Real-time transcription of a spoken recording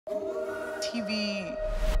TV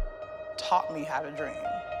taught me how to dream.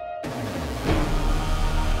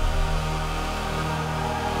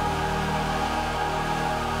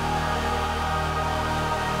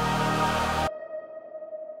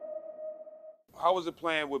 How was it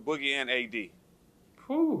playing with Boogie and AD?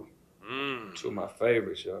 Whew. Two of my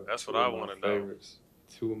favorites, yo. That's what I want to know.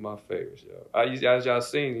 Two of my favorites, yo. As y'all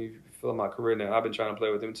seen, you feel my career now. I've been trying to play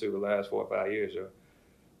with them two the last 4 or 5 years, yo.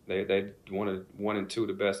 They one and two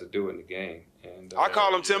the best to do it in the game. And I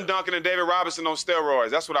call them Tim Duncan and David Robinson on steroids.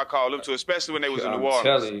 That's what I call them too, especially when they was in New Orleans. I'm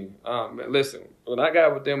telling you, listen, when I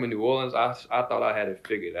got with them in New Orleans, I thought I had it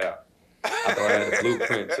figured out. I thought I had a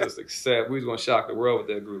blueprint to success. We was gonna shock the world with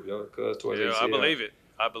that group, yo. Cause towards I believe it.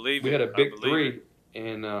 I believe it. We had a big three,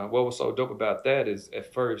 and what was so dope about that is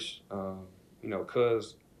at first, you know,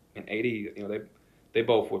 Cuz and AD, you know, they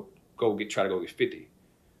both would try to go get 50,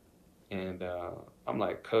 and I'm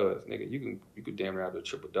like, Cuz, nigga, you could damn near have a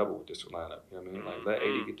triple double with this lineup. You know what I mean? Like let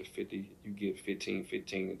AD get to 50, you get 15,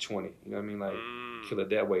 and 20. You know what I mean? Like kill it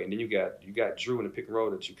that way, and then you got Jrue in the pick and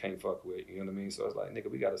roll that you can't fuck with. You know what I mean? So it's like,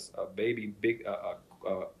 nigga, we got a baby big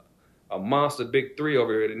a monster big three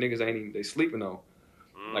over here that niggas ain't even, they sleeping on.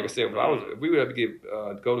 Like I said, if we would ever get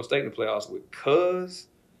Golden State in the playoffs with Cuz,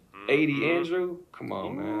 AD, and Jrue, come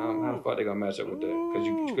on, man. How the fuck they gonna match up with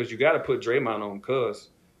that? Because you got to put Draymond on Cuz.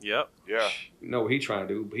 Yep. Yeah. You know what he trying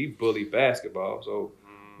to do, but he bully basketball, so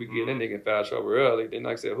we get that nigga in foul trouble early. Then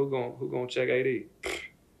like I said, who gonna check AD?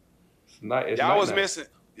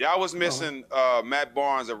 Y'all was missing Matt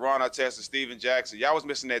Barnes and Ron Artest and Steven Jackson. Y'all was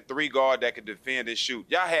missing that 3 guard that could defend and shoot.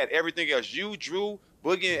 Y'all had everything else. You, Jrue,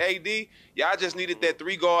 Boogie, and AD. Y'all just needed that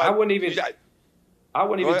 3 guard. I wouldn't even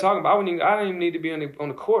talking about. I didn't even need to be on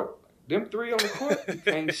the court. Them 3 on the court, you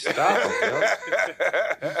can't stop them,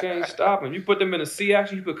 yo. You can't stop them. You put them in a C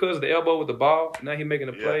action, you put Cuz the elbow with the ball. Now he making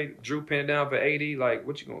a play. Jrue pinning down for AD. Like,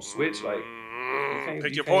 what you gonna switch? Like,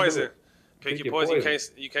 pick your poison. Pick your poison.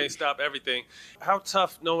 You can't stop everything. How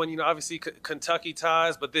tough knowing, you know, obviously Kentucky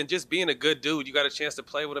ties, but then just being a good dude, you got a chance to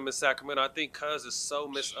play with him in Sacramento. I think Cuz is so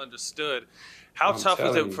misunderstood. How tough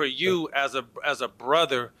was it for you as a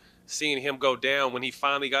brother seeing him go down when he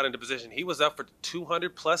finally got into position? He was up for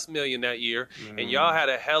 $200+ million that year, and y'all had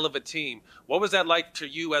a hell of a team. What was that like for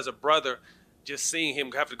you as a brother, just seeing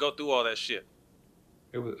him have to go through all that shit?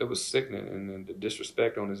 It was sickening, and the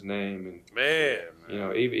disrespect on his name, and man, you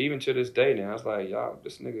know, even to this day now, it's like, y'all,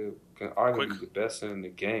 this nigga can arguably be the best center in the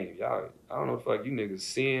game. Y'all, I don't know if like you niggas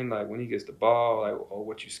seeing like when he gets the ball, like, or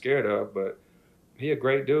what you scared of, but he a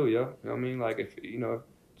great dude, yo. You know what I mean? Like, if you know,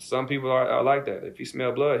 some people are like that. If he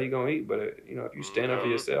smell blood, he gonna eat. But you know, if you stand up for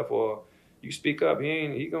yourself or you speak up,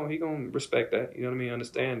 he gonna respect that. You know what I mean?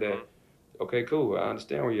 Understand that. Okay, cool. I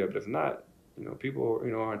understand where you're at. But if not, you know, people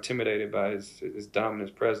are intimidated by his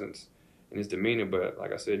dominant presence and his demeanor. But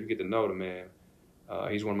like I said, you get to know the man.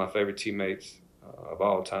 He's one of my favorite teammates of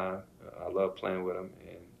all time. I love playing with him,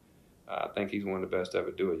 and I think he's one of the best to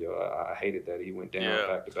ever do it, yo. I hated that he went down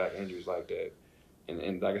back-to-back injuries like that.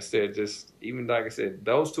 And like I said,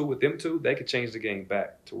 those two, with them two, they could change the game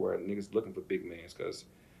back to where niggas looking for big mans. Because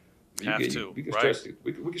we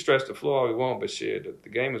can stretch the floor all we want, but shit, the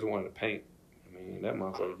game is one to paint. I mean, that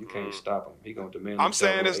motherfucker, you can't stop him. He gonna demand. I'm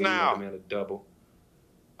saying this now. Demand a double.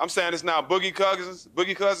 I'm saying this now. Boogie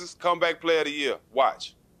Cousins, comeback player of the year.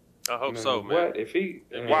 Watch. I hope so, man. What if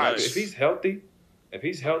he's healthy? If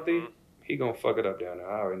he's healthy, he gonna fuck it up down there.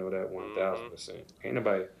 I already know that 1,000%. Ain't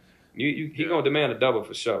nobody. He gonna demand a double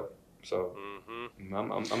for sure. So I'm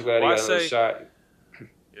glad he got another shot.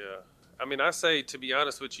 Yeah, I mean, I say, to be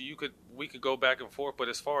honest with you, we could go back and forth, but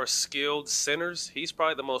as far as skilled centers, he's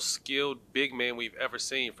probably the most skilled big man we've ever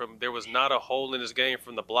seen. There was not a hole in his game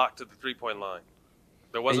from the block to the 3-point line.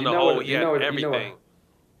 There wasn't a hole. He had everything.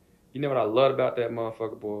 You know what I love about that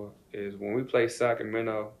motherfucker, boy, is when we played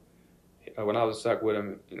Sacramento. When I was stuck with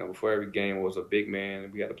him, you know, before every game was a big man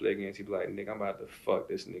and we got to play against, he'd be like, nigga, I'm about to fuck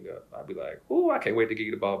this nigga up. I'd be like, ooh, I can't wait to give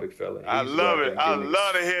you the ball, big fella. I love it. I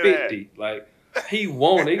love to hear 50. Like, he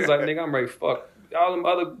won it. He was like, nigga, I'm ready to fuck. All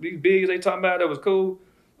them these bigs they talking about that was cool.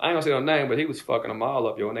 I ain't gonna say no name, but he was fucking them all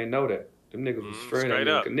up, yo, and they know that. Them niggas was straight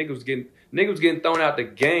up. Niggas was getting thrown out the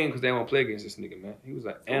game because they don't play against this nigga, man. He was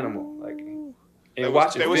an animal. Like, they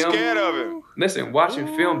were scared of him. Listen, watching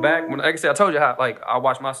film back, like I said, I told you how, like, I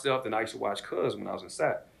watched myself and I used to watch Cuz when I was in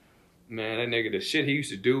Sac. Man, that nigga, the shit he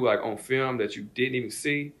used to do, like, on film that you didn't even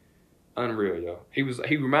see, unreal, yo. He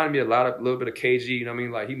reminded me a little bit of KG, you know what I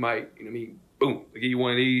mean? Like, he might, you know what I mean, boom, give you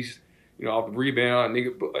one of these, you know, off the rebound,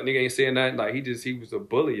 nigga ain't saying nothing. Like, he was a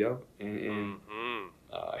bully, yo. And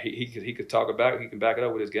he could talk about it, he can back it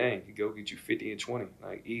up with his game. He could go get you 50 and 20,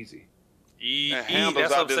 like, easy. handles that's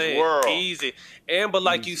what out I'm this saying. world. Easy. But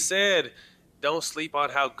like you said, don't sleep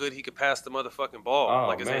on how good he could pass the motherfucking ball. Oh,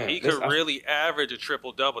 like I said, he could really avrage a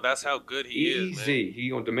triple-double. That's how good he is, man. Easy. He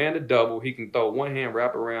gonna demand a double. He can throw one hand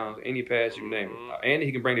wrap around any pass you name it, and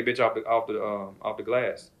he can bring the bitch off the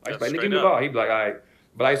glass. I was like, give me the ball. He'd be like, all right.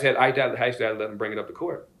 But I used to have to let him bring it up the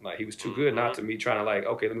court. Like he was too good not to me trying to like,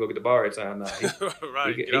 okay, let me go get the ball every time. Nah,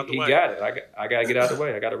 right. he got it. I gotta get out of the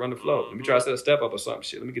way. I gotta run the flow. Let me try to set a step up or something.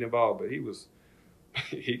 Shit, let me get involved. But he was,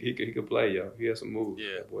 he could play, yo. He had some moves.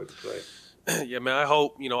 Yeah, that boy could play. Yeah, man, I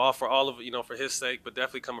hope, for all of, for his sake, but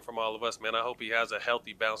definitely coming from all of us, man, I hope he has a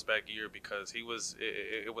healthy bounce back year because it was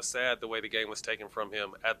sad the way the game was taken from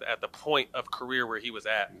him at the point of career where he was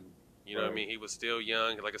at. You know what I mean? He was still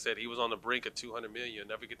young. Like I said, he was on the brink of $200 million. You'll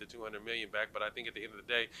never get the $200 million back, but I think at the end of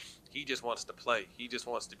the day, he just wants to play. He just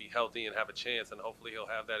wants to be healthy and have a chance, and hopefully he'll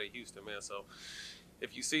have that in Houston, man. So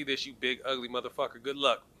if you see this, you big, ugly motherfucker, good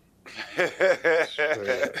luck.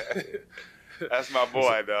 That's my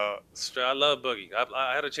boy, dog. I love Boogie.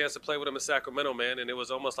 I had a chance to play with him in Sacramento, man, and it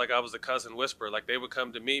was almost like I was a cousin whisperer. Like they would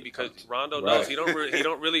come to me because Rondo knows he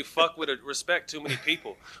don't really fuck with or respect too many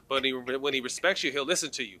people. But when he respects you, he'll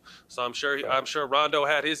listen to you. So I'm sure Rondo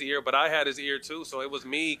had his ear, but I had his ear too. So it was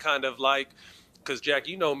me kind of like, because Jack,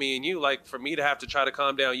 you know me and you, like for me to have to try to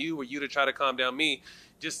calm down you or you to try to calm down me.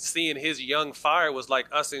 Just seeing his young fire was like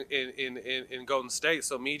us in Golden State.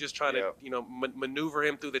 So me just trying to, maneuver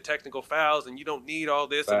him through the technical fouls, and you don't need all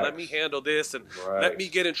this, and let me handle this, and let me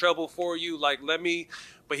get in trouble for you. Like,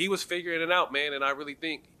 but he was figuring it out, man. And I really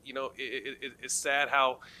think, it's sad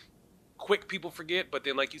how quick people forget. But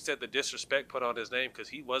then, like you said, the disrespect put on his name because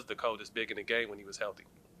he was the coldest big in the game when he was healthy.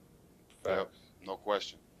 Yep, no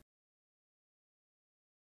question.